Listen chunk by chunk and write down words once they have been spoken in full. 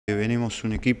Venimos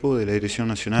un equipo de la Dirección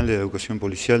Nacional de Educación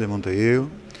Policial de Montevideo.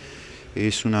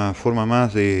 Es una forma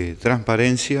más de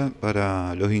transparencia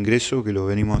para los ingresos que lo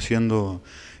venimos haciendo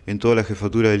en toda la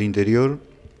jefatura del interior.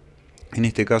 En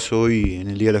este caso hoy, en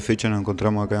el día de la fecha, nos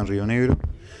encontramos acá en Río Negro.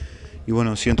 Y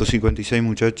bueno, 156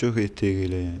 muchachos que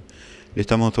le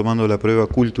estamos tomando la prueba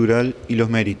cultural y los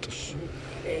méritos.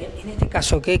 En este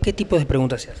caso, ¿qué tipo de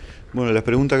preguntas se hacen? Bueno, la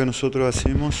pregunta que nosotros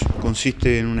hacemos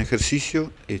consiste en un ejercicio,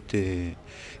 en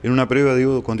una prueba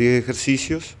con 10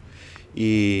 ejercicios,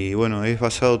 y bueno, es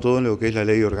basado todo en lo que es la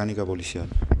ley orgánica policial.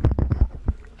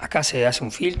 Acá se hace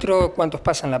un filtro, ¿cuántos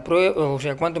pasan la prueba? O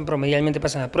sea, ¿cuántos promedialmente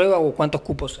pasan la prueba o cuántos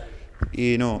cupos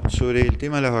hay? Y no, sobre el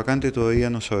tema de las vacantes todavía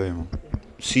no sabemos.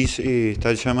 Sí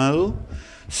está el llamado,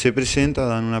 se presenta,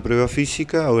 dan una prueba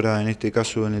física, ahora en este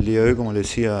caso en el día de hoy, como le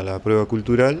decía, la prueba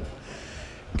cultural,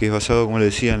 que es basado, como le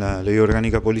decía, en la ley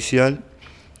orgánica policial,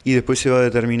 y después se va a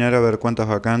determinar a ver cuántas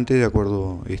vacantes de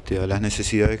acuerdo a las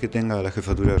necesidades que tenga la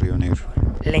jefatura de Río Negro.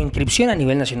 La inscripción a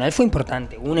nivel nacional fue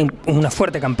importante, una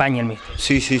fuerte campaña en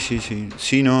Ministerio.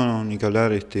 Sí, no, ni que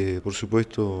hablar, por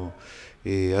supuesto,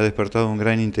 ha despertado un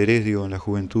gran interés, en la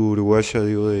juventud uruguaya,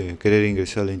 de querer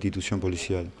ingresar a la institución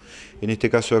policial. En este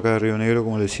caso acá de Río Negro,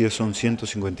 como le decía, son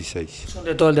 156. ¿Son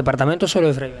de todo el departamento o solo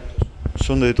de Frei?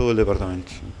 Son de todo el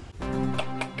departamento.